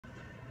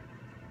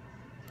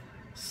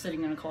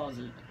sitting in a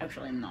closet.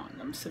 Actually, I'm not.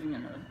 I'm sitting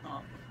in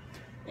a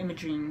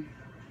imaging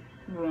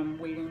room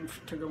waiting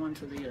to go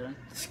into the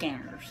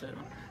scanner. So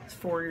it's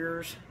 4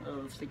 years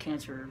of the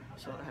cancer,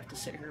 so I have to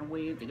sit here and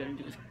wait. They gotta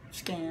do a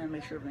scan,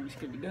 make sure everything's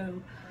good to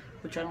go,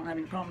 which I don't have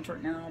any problems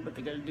right now, but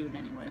they gotta do it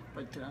anyway.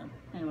 But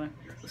anyway,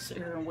 let's sit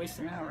here and waste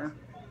an hour.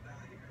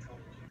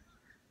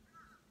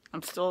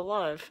 I'm still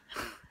alive.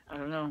 I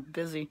don't know,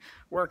 busy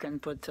working,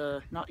 but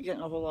not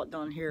getting a whole lot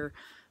done here.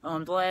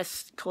 The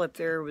last clip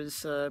there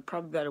was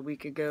probably about a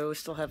week ago.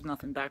 Still have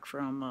nothing back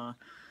from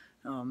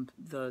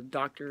the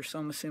doctor, so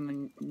I'm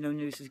assuming no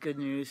news is good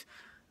news.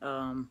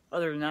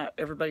 Other than that,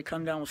 everybody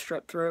come down with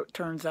strep throat.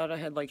 Turns out I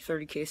had like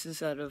 30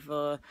 cases out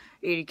of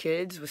 80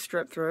 kids with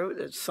strep throat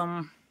that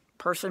some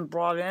person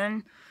brought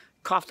in,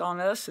 coughed on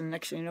us, and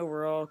next thing you know,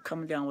 we're all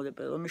coming down with it.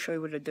 But let me show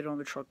you what I did on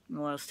the truck in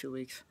the last 2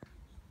 weeks.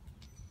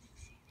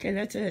 Okay,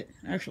 that's it.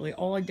 Actually,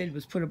 all I did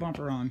was put a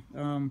bumper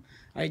on.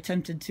 I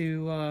attempted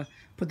to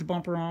put the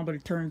bumper on, but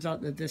it turns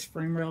out that this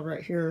frame rail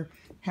right here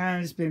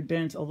has been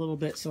bent a little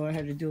bit, so I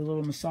had to do a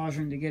little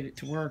massaging to get it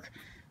to work.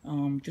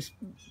 Just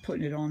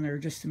putting it on there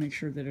just to make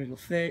sure that it'll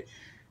fit,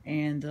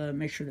 and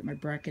make sure that my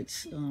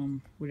brackets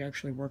would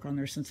actually work on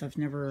there, since I've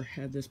never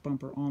had this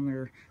bumper on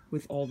there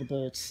with all the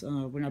bolts.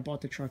 When I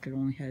bought the truck, it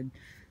only had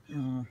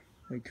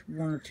like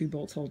 1 or 2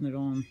 bolts holding it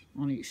on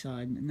each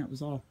side, and that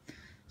was all.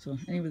 So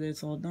anyway,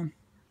 that's all done.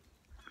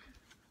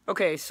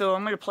 Okay, so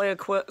I'm going to play a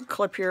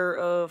clip here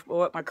of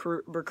what my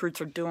recruits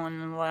are doing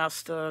in the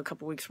last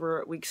couple weeks. We're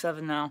at week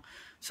 7 now.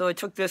 So I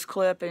took this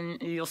clip,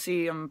 and you'll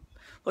see I'm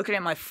looking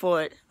at my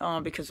foot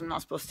because I'm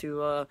not supposed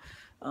to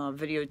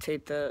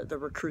videotape the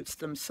recruits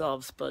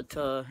themselves. But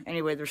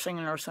anyway, they're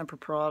singing our Semper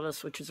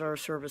Paratus, which is our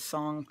service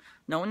song.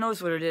 No one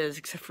knows what it is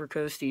except for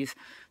Coasties.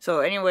 So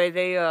anyway,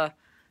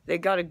 they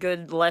got a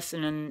good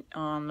lesson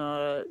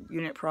on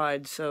Unit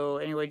Pride. So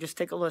anyway, just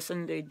take a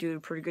listen. They do a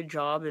pretty good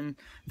job, and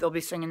they'll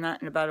be singing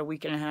that in about a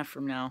week and a half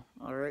from now.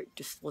 All right,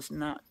 just listen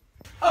to that.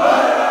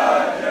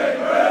 Aye,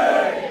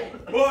 aye,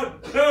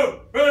 1, 2,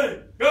 3,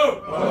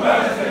 go! From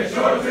Atlantic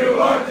shore to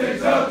Arctic,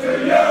 south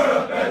to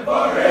Europe and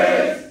Far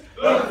East,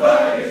 the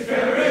flag is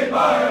carried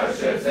by our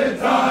ships in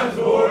times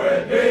of war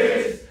and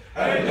peace.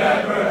 And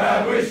never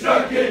have we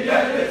struck it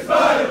yet, in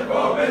spite of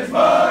foeman's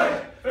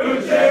might,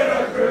 who cheer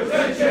our crews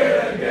and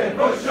cheer again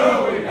for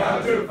showing how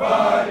to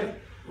fight.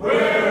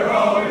 We're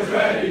always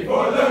ready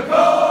for the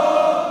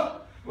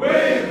call. We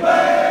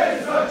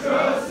place our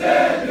trust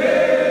in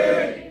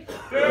Thee.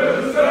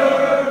 Through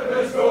surf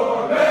and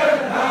storm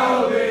and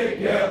howling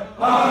gale,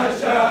 high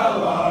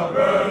shall our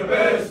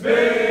purpose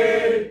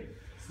be.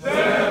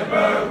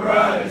 Semper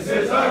Paratus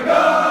is our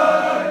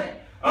guide,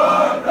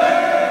 our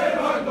flame,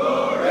 our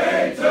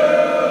glory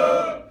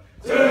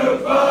too. To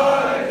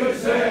fight, to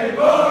save,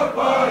 or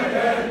fight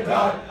and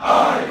die,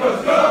 I,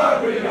 Coast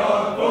Guard, we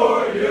are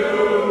for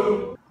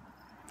you.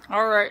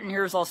 Alright, and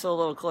here's also a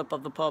little clip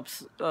of the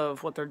pups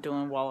of what they're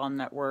doing while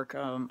I'm at work.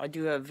 I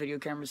do have video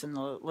cameras in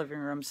the living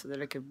room so that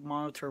I could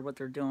monitor what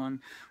they're doing,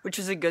 which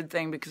is a good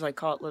thing because I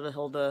caught little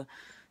Hilda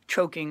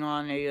choking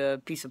on a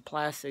piece of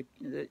plastic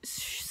that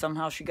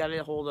somehow she got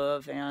a hold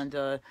of, and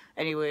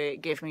anyway,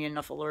 it gave me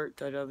enough alert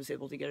that I was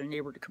able to get a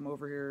neighbor to come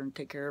over here and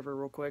take care of her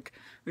real quick.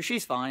 But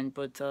she's fine,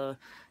 but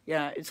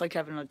yeah, it's like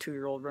having a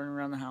 2-year-old running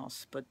around the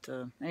house. But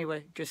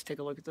anyway, just take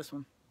a look at this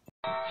one.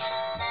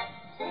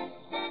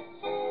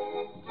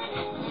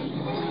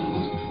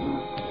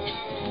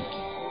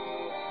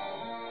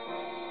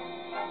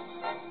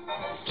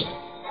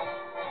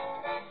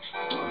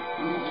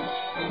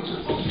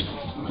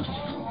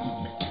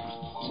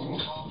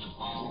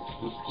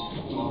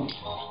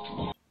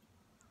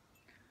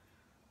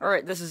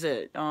 Alright, this is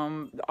it.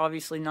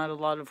 Obviously not a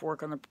lot of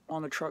work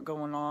on the truck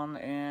going on,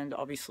 and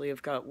obviously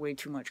I've got way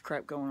too much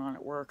crap going on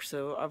at work.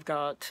 So I've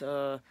got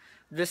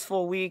this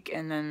full week,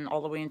 and then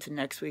all the way into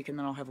next week, and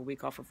then I'll have a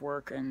week off of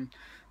work, and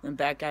then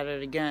back at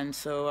it again.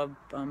 So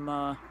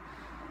I'm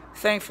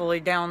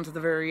thankfully down to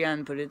the very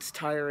end, but it's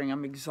tiring.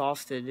 I'm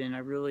exhausted, and I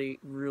really,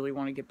 really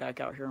want to get back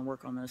out here and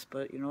work on this.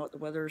 But you know what? The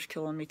weather is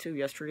killing me too.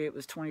 Yesterday it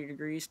was 20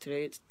 degrees.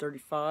 Today it's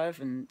 35,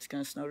 and it's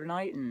going to snow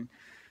tonight, and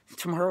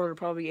tomorrow it'll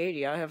probably be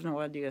 80. I have no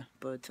idea.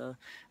 But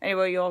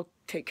anyway, y'all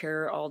take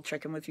care. I'll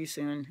check in with you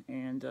soon.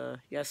 And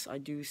yes, I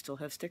do still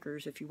have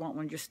stickers. If you want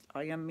one, just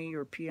IM me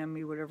or PM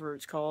me, whatever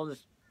it's called,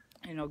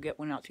 and I'll get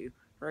one out to you.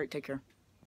 All right, take care.